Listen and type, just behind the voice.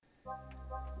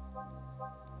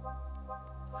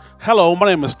Hello, my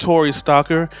name is Tori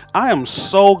Stalker. I am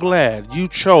so glad you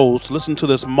chose to listen to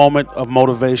this moment of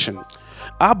motivation.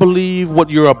 I believe what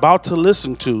you're about to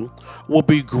listen to will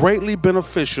be greatly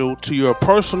beneficial to your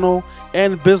personal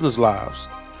and business lives.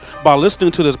 By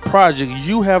listening to this project,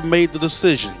 you have made the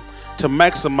decision to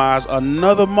maximize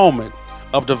another moment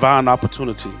of divine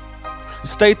opportunity.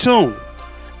 Stay tuned.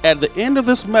 At the end of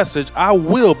this message, I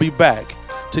will be back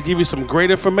to give you some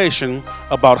great information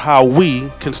about how we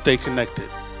can stay connected.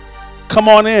 Come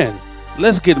on in.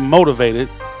 Let's get motivated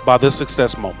by this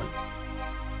success moment.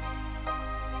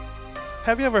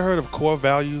 Have you ever heard of core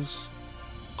values?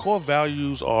 Core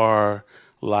values are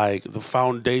like the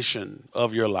foundation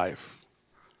of your life.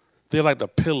 They're like the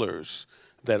pillars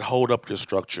that hold up your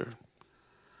structure.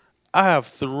 I have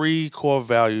three core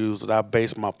values that I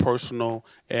base my personal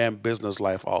and business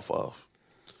life off of.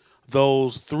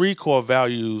 Those three core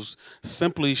values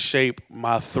simply shape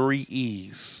my three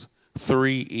E's.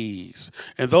 Three E's.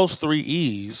 And those three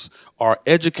E's are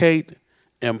educate,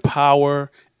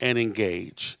 empower, and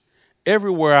engage.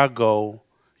 Everywhere I go,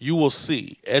 you will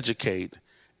see educate,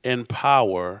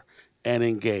 empower, and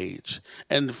engage.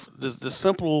 And the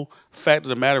simple fact of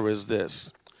the matter is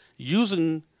this: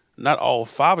 using not all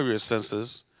five of your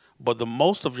senses, but the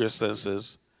most of your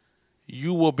senses,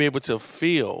 you will be able to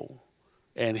feel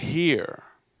and hear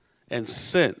and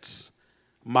sense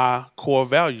my core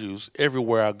values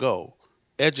everywhere I go: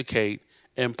 educate,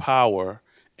 empower,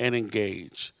 and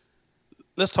engage.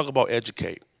 Let's talk about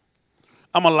educate.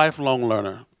 I'm a lifelong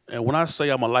learner. And when I say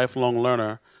I'm a lifelong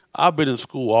learner, I've been in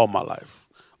school all my life.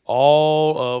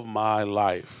 All of my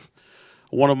life.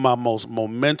 One of my most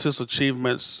momentous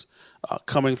achievements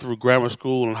coming through grammar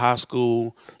school and high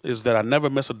school is that I never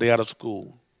miss a day out of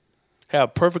school.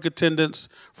 Have perfect attendance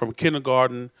from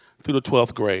kindergarten through the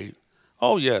 12th grade.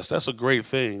 Oh, yes, that's a great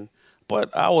thing.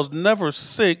 But I was never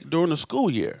sick during the school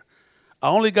year. I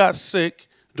only got sick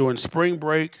during spring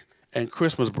break and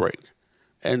Christmas break.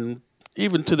 And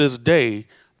even to this day,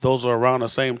 those are around the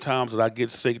same times that I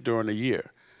get sick during the year.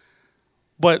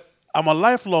 But I'm a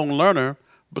lifelong learner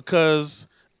because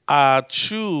I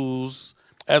choose,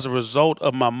 as a result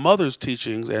of my mother's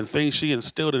teachings and things she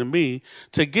instilled in me,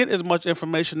 to get as much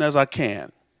information as I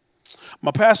can.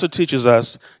 My pastor teaches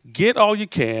us, get all you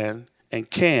can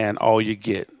all you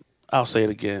get. I'll say it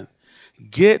again.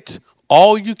 Get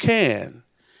all you can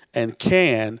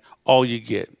all you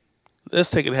get. Let's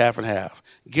take it half and half.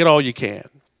 Get all you can.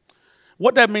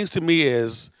 What that means to me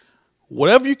is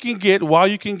whatever you can get while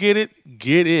you can get it,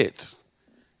 get it.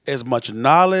 As much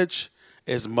knowledge,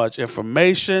 as much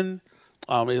information,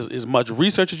 as much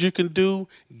research as you can do,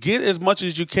 get as much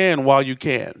as you can while you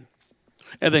can.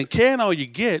 And then can all you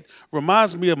get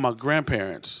reminds me of my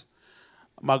grandparents.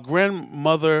 My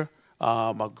grandmother,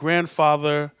 my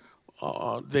grandfather,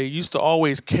 they used to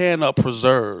always can up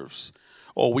preserves.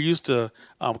 Or we used to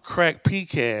crack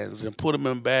pecans and put them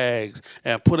in bags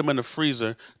and put them in the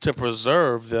freezer to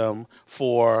preserve them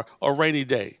for a rainy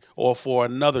day or for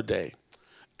another day.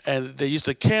 And they used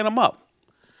to can them up.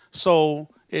 So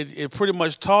it pretty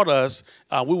much taught us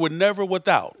we were never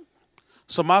without.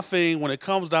 So my thing, when it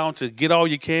comes down to get all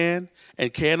you can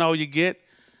and can all you get,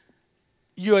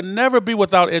 you'll never be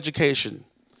without education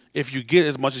if you get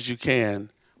as much as you can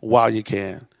while you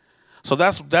can. So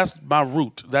that's my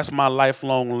root. That's my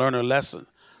lifelong learner lesson.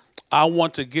 I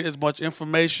want to get as much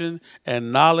information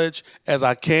and knowledge as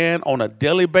I can on a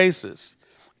daily basis.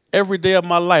 Every day of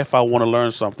my life, I want to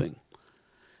learn something.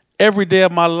 Every day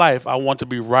of my life, I want to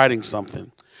be writing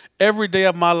something. Every day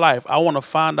of my life, I want to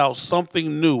find out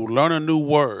something new, learn a new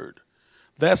word.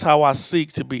 That's how I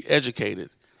seek to be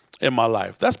educated in my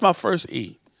life. That's my first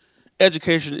E.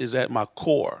 Education is at my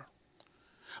core.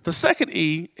 The second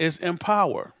E is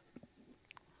empower.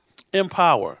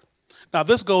 Empower. Now,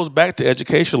 this goes back to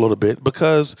education a little bit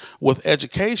because with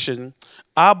education,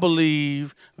 I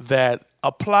believe that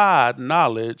applied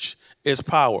knowledge is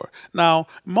power. Now,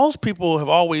 most people have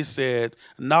always said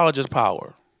knowledge is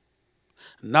power.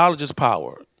 Knowledge is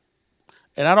power.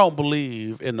 And I don't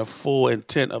believe in the full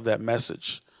intent of that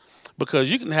message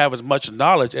because you can have as much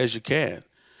knowledge as you can,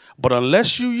 but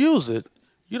unless you use it,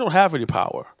 you don't have any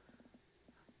power.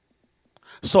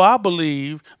 So I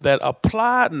believe that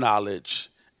applied knowledge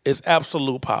is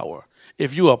absolute power.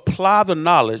 If you apply the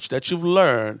knowledge that you've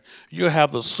learned, you'll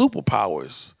have the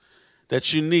superpowers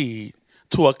that you need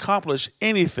to accomplish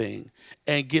anything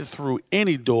and get through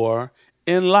any door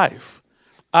in life.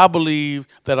 I believe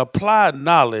that applied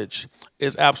knowledge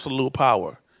is absolute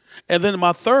power. And then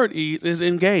my third E is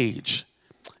engage.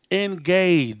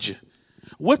 Engage.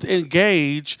 With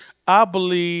engage, I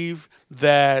believe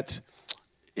that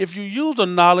if you use the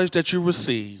knowledge that you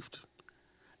received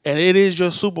and it is your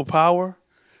superpower,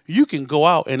 you can go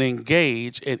out and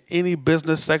engage in any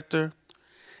business sector,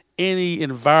 any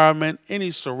environment,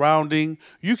 any surrounding.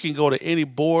 You can go to any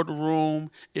boardroom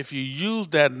if you use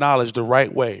that knowledge the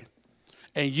right way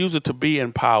and use it to be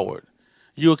empowered.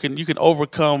 You can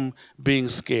overcome being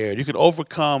scared. You can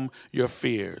overcome your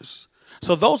fears.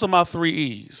 So those are my three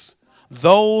E's.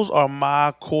 Those are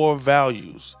my core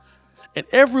values. And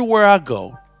everywhere I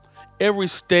go, every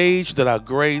stage that I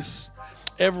grace,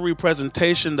 every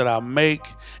presentation that I make,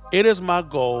 it is my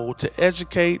goal to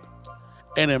educate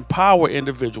and empower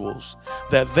individuals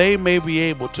that they may be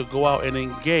able to go out and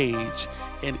engage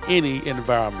in any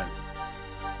environment.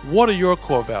 What are your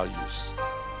core values?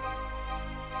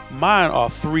 Mine are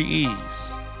three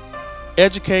E's: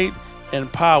 educate,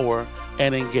 empower,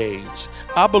 and engage.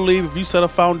 I believe if you set a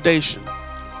foundation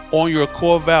on your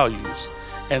core values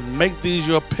and make these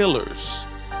your pillars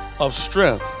of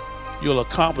strength, you'll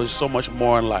accomplish so much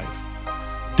more in life.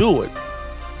 Do it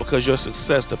because your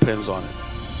success depends on it.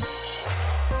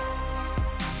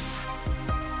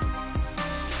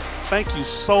 Thank you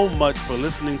so much for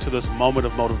listening to this moment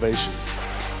of motivation.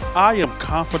 I am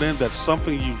confident that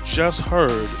something you just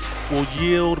heard will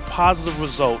yield positive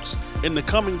results in the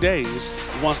coming days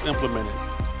once implemented.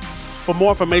 For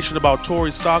more information about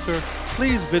Tory Stalker,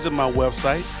 please visit my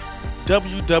website,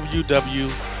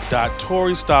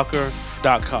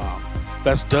 www.torystalker.com.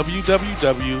 That's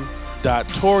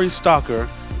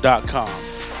www.torystalker.com.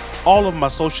 All of my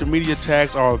social media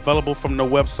tags are available from the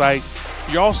website.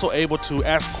 You're also able to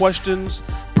ask questions,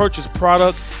 purchase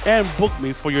product, and book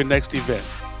me for your next event.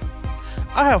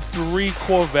 I have three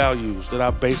core values that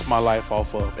I base my life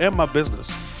off of and my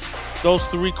business. Those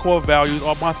three core values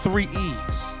are my three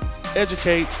E's: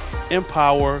 educate,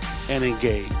 empower, and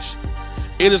engage.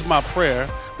 It is my prayer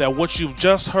that what you've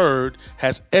just heard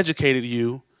has educated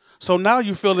you, so now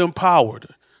you feel empowered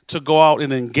to go out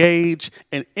and engage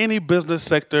in any business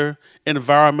sector,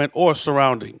 environment, or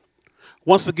surrounding.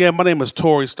 Once again, my name is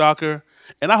Tory Stalker,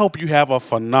 and I hope you have a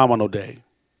phenomenal day.